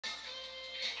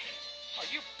Oh,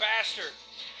 you bastard!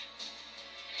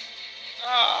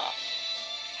 Ah!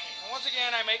 And once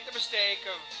again, I make the mistake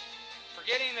of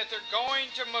forgetting that they're going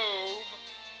to move.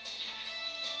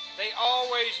 They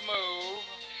always move.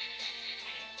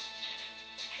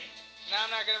 Now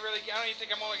I'm not going to really... I don't even think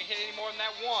I'm only going to hit any more than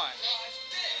that one.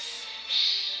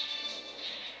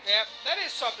 Yep, that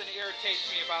is something that irritates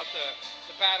me about the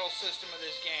battle system of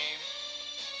this game.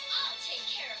 I'll take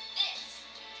care of this.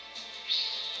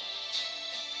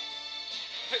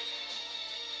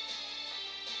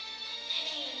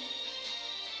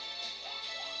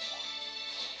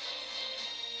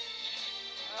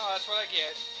 Oh, that's what I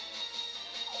get.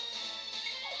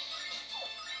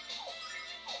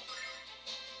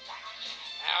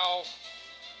 Ow.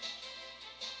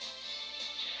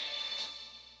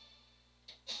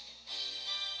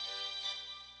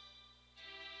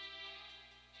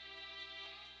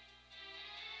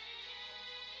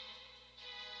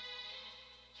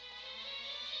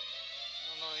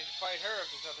 I need to fight her if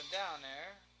there's nothing down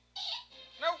there.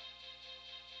 Nope.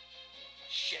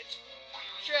 Shit.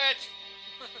 Shit.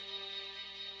 I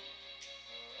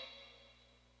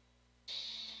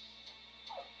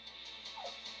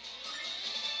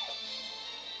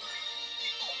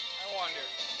wonder.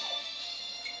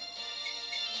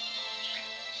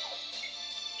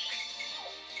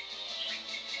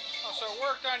 Oh, so it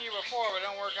worked on you before, but it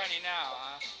don't work on you now,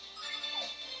 huh?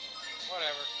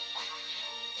 Whatever.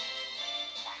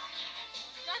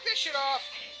 Knock this shit off.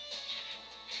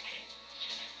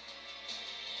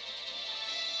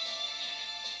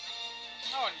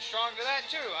 Oh, and you're strong to that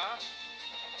too, huh?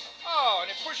 Oh, and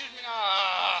it pushes me.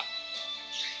 Ah!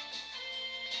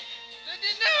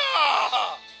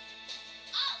 No!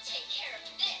 I'll take care of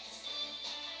this.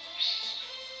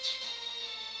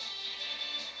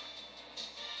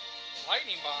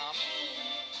 Lightning bomb?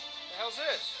 What the hell's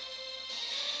this?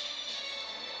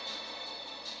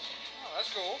 Oh,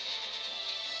 that's cool.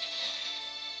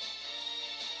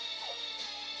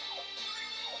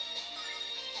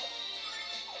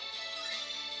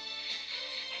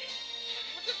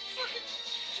 What the fucking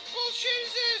bullshit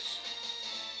is this?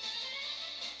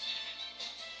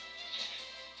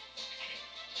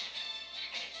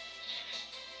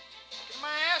 Get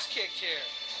my ass kicked here.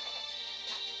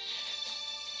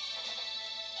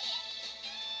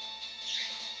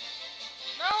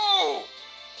 No!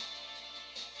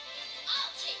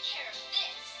 I'll take care of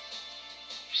this.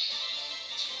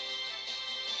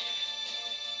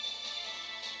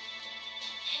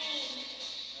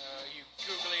 You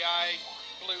googly-eyed,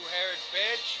 blue-haired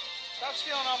bitch. Stop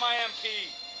stealing all my MP.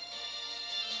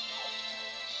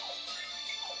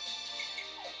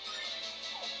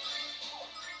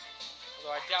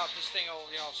 Although I doubt this thing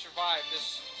will, survive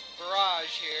this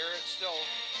barrage here. It's still...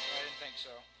 I didn't think so.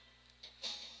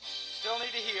 Still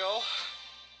need to heal.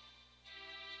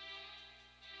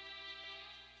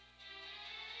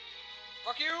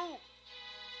 Fuck you!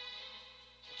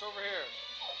 What's over here?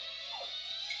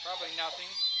 Probably nothing.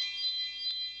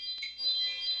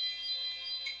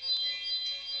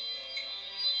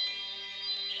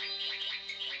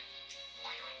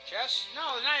 Chest? No,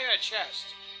 not even a chest.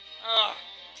 Ugh.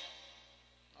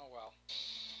 Oh well.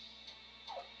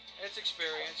 It's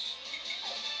experience.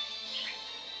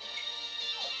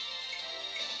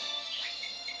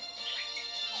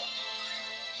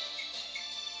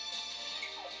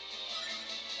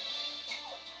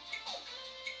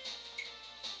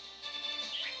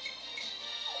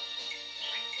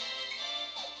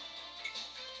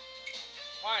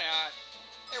 Why not?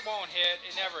 It won't hit.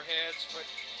 It never hits, but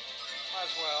might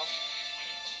as well.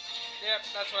 Yep,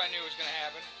 that's what I knew was going to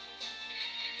happen.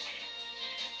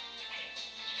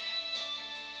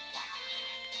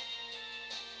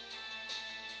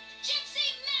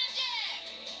 Gypsy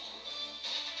magic!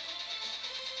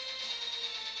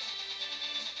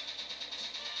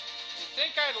 You'd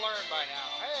think I'd learn by now.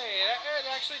 Hey, it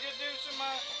actually did do some,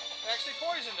 it actually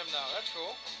poisoned him though. That's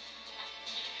cool.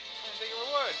 Didn't think it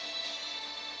would.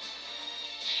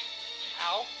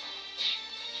 Ow.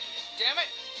 Damn it!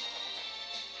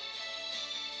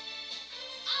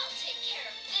 I'll take care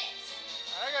of this.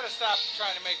 I gotta stop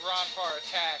trying to make Ron Farr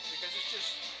attack because it's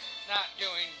just not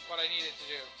doing what I need it to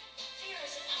do. Fear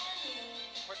is upon you.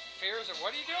 What fear is it?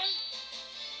 What are you doing?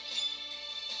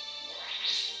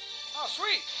 Oh,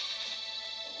 sweet!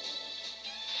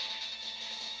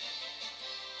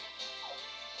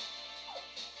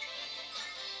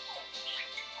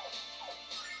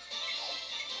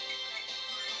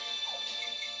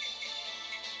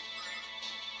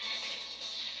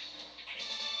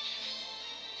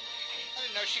 I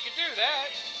didn't know she could do that.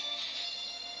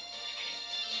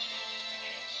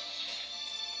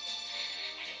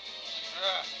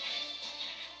 Ugh.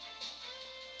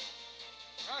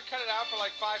 want to cut it out for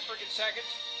like 5 freaking seconds?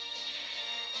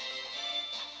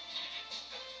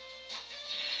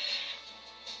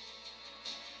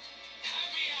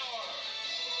 Happy hour.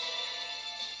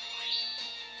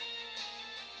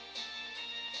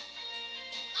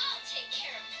 I'll take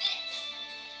care of this.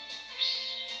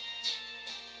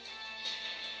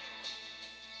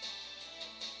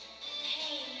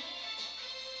 Pain.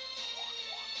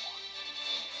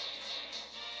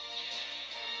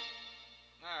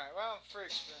 Alright, well, free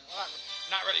experience. Well,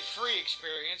 not really free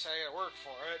experience, I gotta work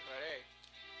for it, but hey.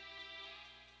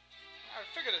 I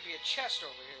figured there'd be a chest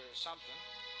over here or something.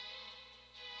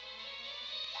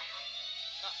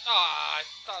 I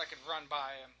thought I could run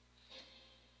by him.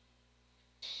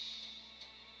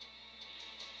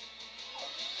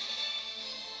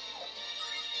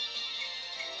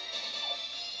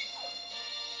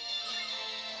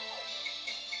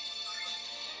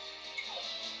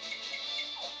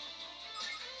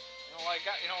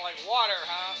 You don't like water,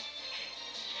 huh?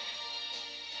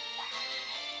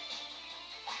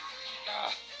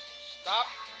 Stop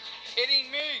hitting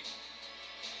me!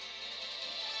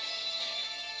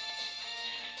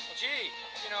 Well, gee,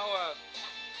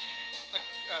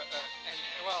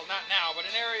 well, not now, but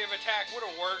an area of attack would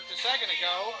have worked a second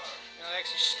ago. You know, they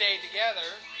actually stayed together.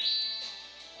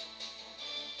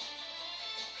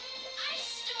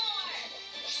 Ice storm.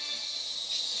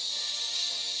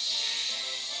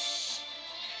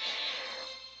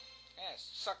 Yes,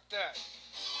 suck that.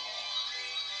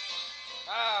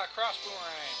 Cross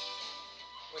boomerang.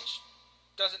 Which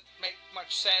doesn't make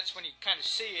much sense when you kind of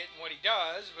see it and what he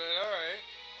does, but alright.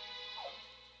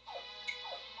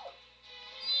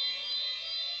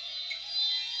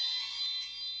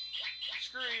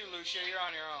 Screw you, Lucia, you're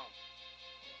on your own.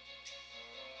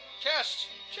 Chest!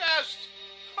 Chest!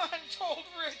 Untold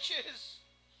riches!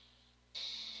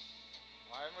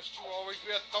 Why must you always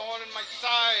be a thorn in my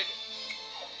side?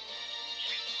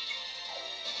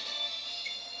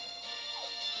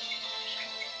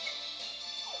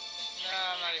 No,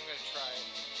 I'm not even gonna try it.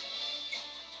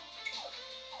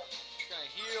 Just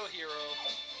gonna heal Hiro.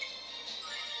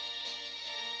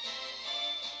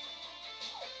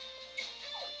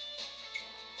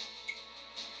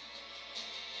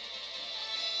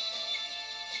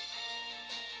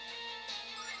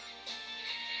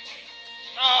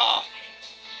 Oh!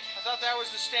 I thought that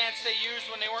was the stance they used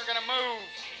when they weren't gonna move.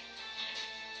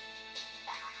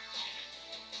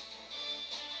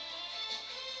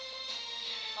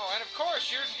 Oh, and of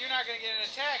course, you're not going to get an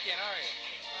attack in, are you?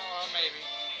 Oh, well, maybe.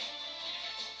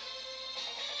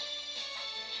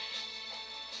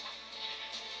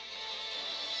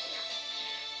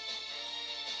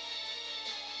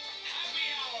 Happy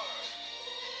hour.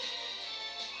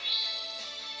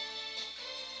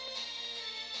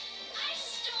 Ice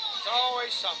storm. It's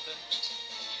always something.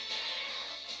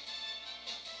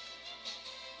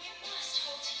 We must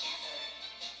hold together.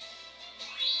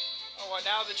 Oh, well,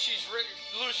 now that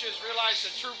Lucia's realized the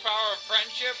true power of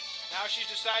friendship, now she's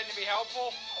deciding to be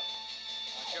helpful?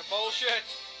 Bunch of bullshit.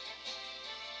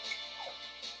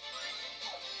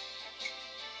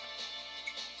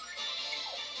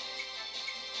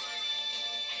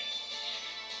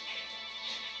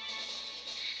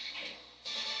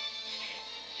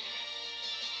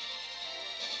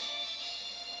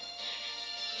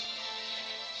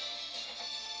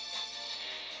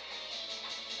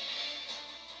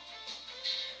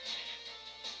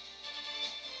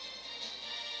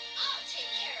 I'll take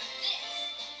care of this.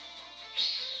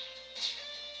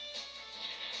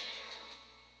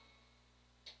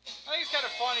 I think it's kind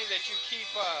of funny that you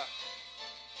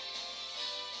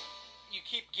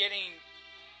keep getting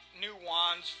new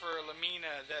wands for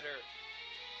Lamina that are,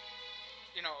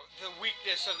 the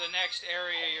weakness of the next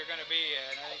area you're going to be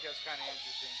in. I think that's kind of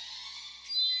interesting.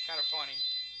 Kind of funny.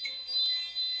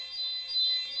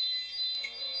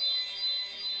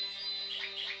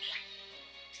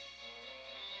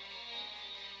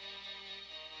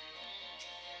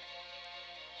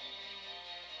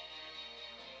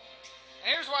 And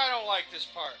here's why I don't like this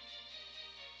part.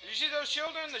 Did you see those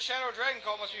children? The Shadow Dragon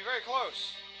Cult must be very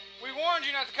close. We warned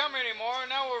you not to come here anymore, and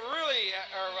now we'll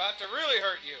have to really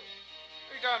hurt you. What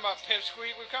are you talking about,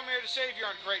 Pipsqueak? We've come here to save your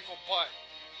ungrateful butt.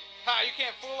 Ha, you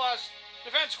can't fool us.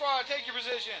 Defense squad, take your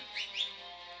position.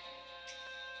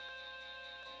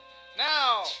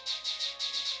 Now.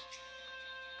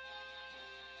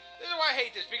 This is why I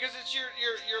hate this, because it's your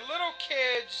little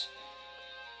kids,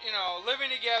 living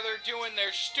together, doing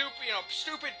their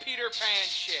stupid Peter Pan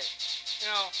shit.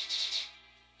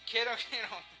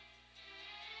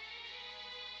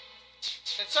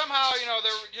 And somehow,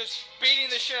 they're just beating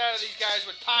the shit out of these guys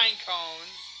with pine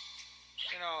cones.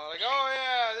 You know, like, oh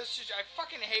yeah, this is. I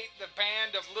fucking hate the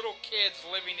band of little kids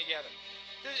living together.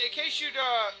 In case you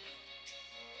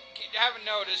haven't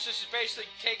noticed, this is basically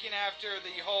taken after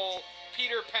the whole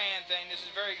Peter Pan thing. This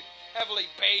is very heavily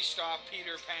based off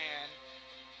Peter Pan.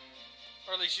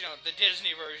 Or at least, you know, the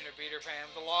Disney version of Peter Pan,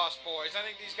 the Lost Boys. I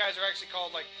think these guys are actually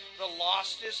called, like, the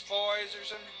Lostest Boys or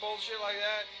some bullshit like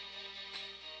that.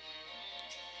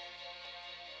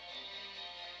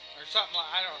 Or something like,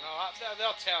 I don't know.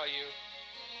 They'll tell you.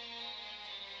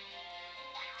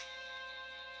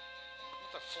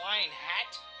 With a flying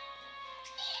hat?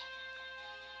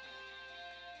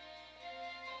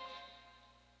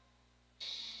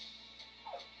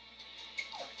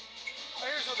 Well,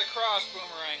 here's what the cross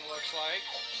boomerang looks like.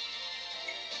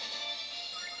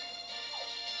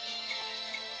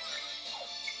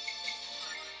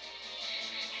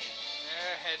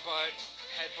 Yeah, headbutt.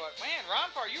 Headbutt. Man,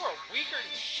 Ronfar, you are weaker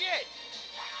than shit.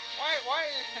 Why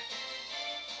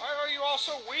are you all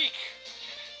so weak?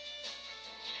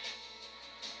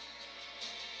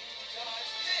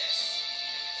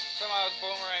 Somehow it's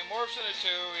boomerang morphs into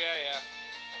two. Yeah.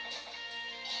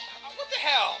 What the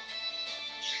hell?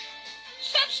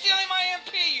 Stop stealing my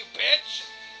MP, you bitch!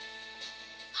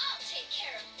 I'll take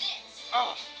care of this.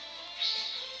 Oh.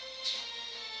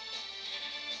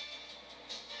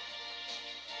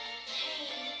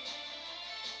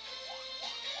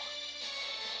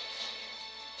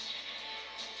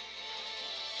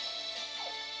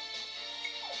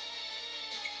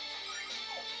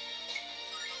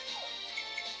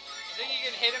 Think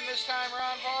you can hit him this time,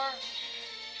 Ronvar?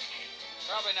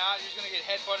 Probably not. He's gonna get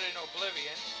headbutted in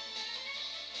oblivion.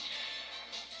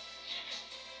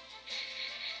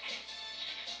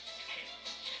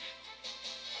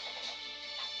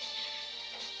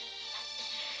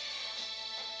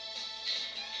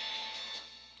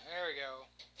 There we go.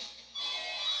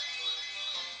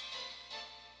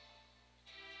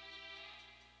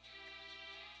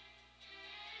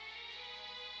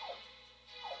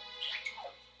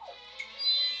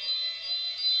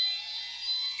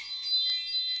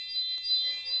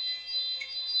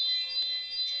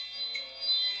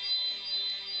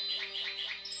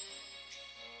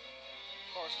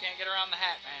 Of course, can't get around the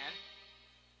hat, man.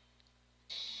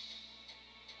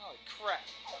 Holy crap.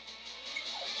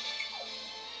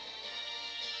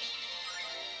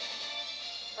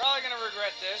 Probably gonna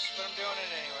regret this, but I'm doing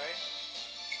it anyway.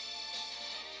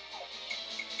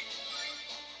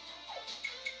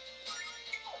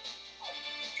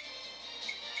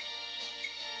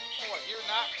 Oh, what, you're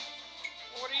not...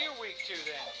 What are you weak to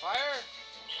then? Fire?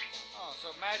 Oh, so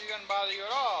magic doesn't bother you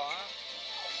at all, huh?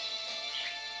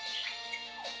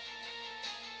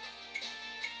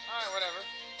 Alright, whatever.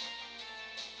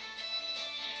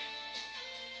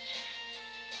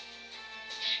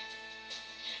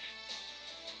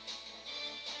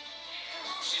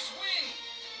 Ferocious wind!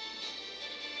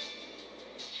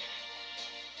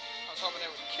 I was hoping they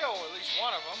would kill at least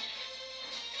one of them.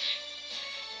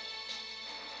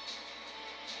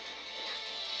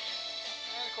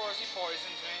 And of course he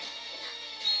poisons me.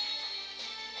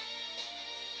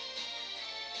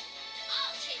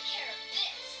 I'll take care of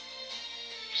this.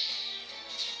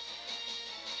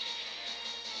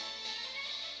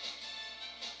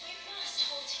 We must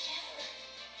hold together.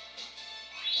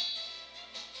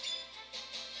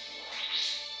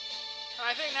 And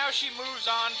I think now she moves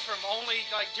on from only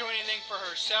like doing anything for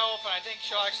herself, and I think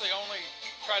she'll actually only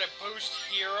try to boost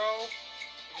Hiro,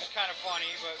 which is kind of funny,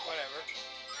 but whatever.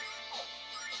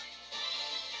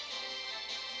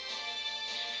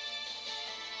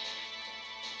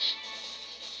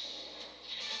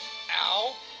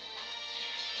 Ow.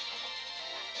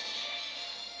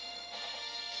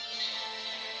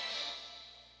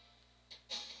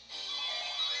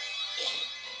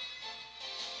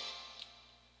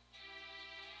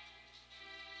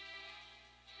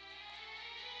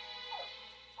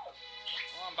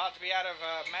 Well, I'm about to be out of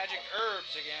magic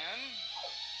herbs again.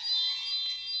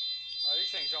 Oh,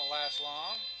 these things don't last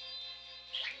long.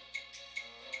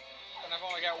 And I've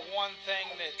only got one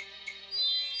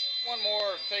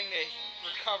more thing to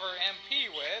recover MP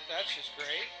with. That's just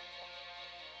great.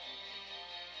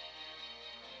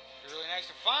 It'd be really nice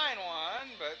to find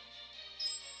one, but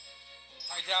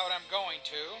I doubt I'm going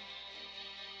to.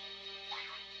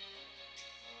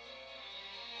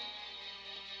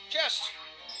 Chest!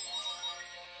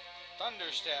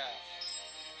 Thunderstaff.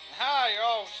 Aha, you're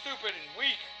all stupid and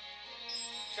weak.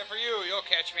 Except for you, you'll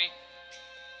catch me.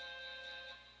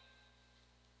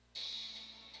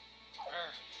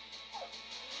 Arr.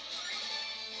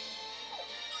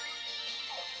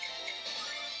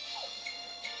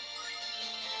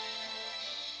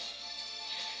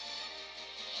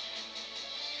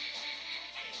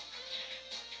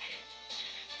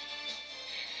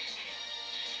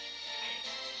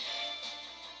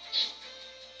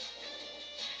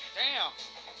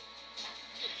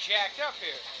 backed up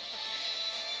here.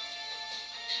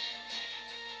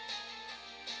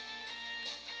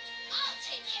 I'll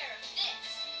take care of this.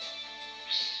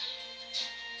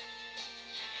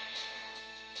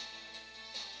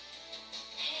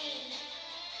 Hey.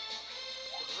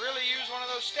 Could really use one of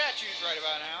those statues right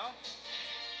about now.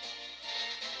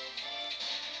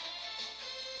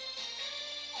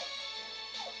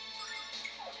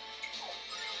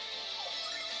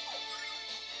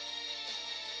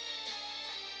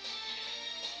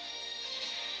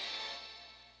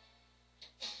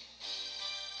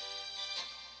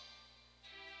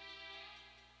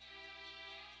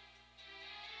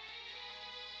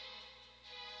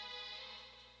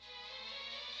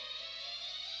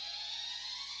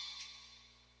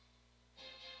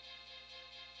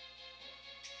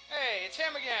 Hey, it's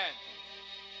him again.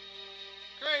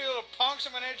 Come here, you little punks.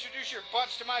 I'm going to introduce your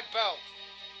butts to my belt.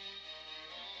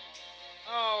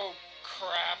 Oh,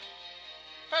 crap.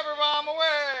 Pepper bomb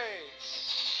away!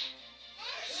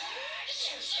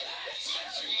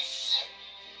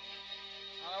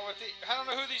 I don't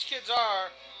know who these kids are,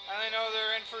 and I know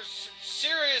they're in for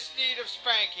serious need of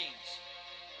spankings.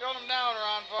 Hold them down,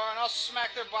 Ronvar, and I'll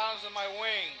smack their bottoms with my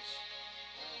wings.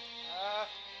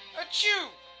 Achoo!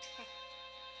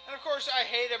 And of course, I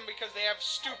hate them because they have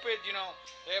stupid,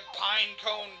 they have pine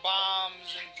cone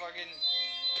bombs and fucking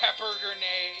pepper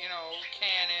grenade,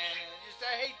 cannon. And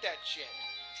I hate that shit.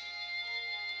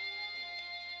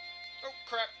 Oh,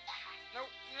 crap. No,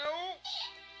 no.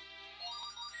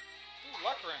 Ooh,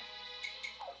 luck ring.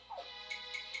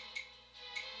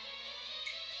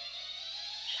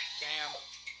 Damn.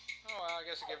 Oh, well, I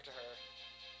guess I'll give it to her.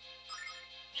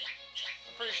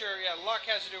 I'm pretty sure, yeah, luck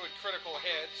has to do with critical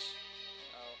hits.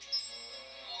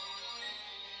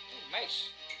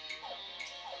 Mace.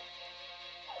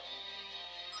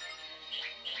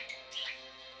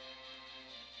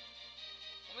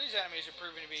 Well, these enemies are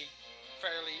proving to be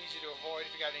fairly easy to avoid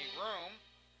if you got any room.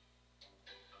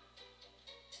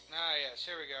 Ah, yes,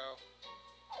 here we go.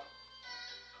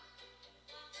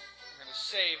 I'm gonna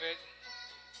save it.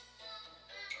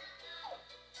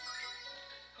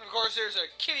 And of course, there's a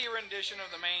kiddie rendition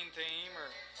of the main theme,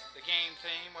 or the game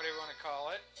theme, whatever you want to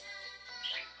call it.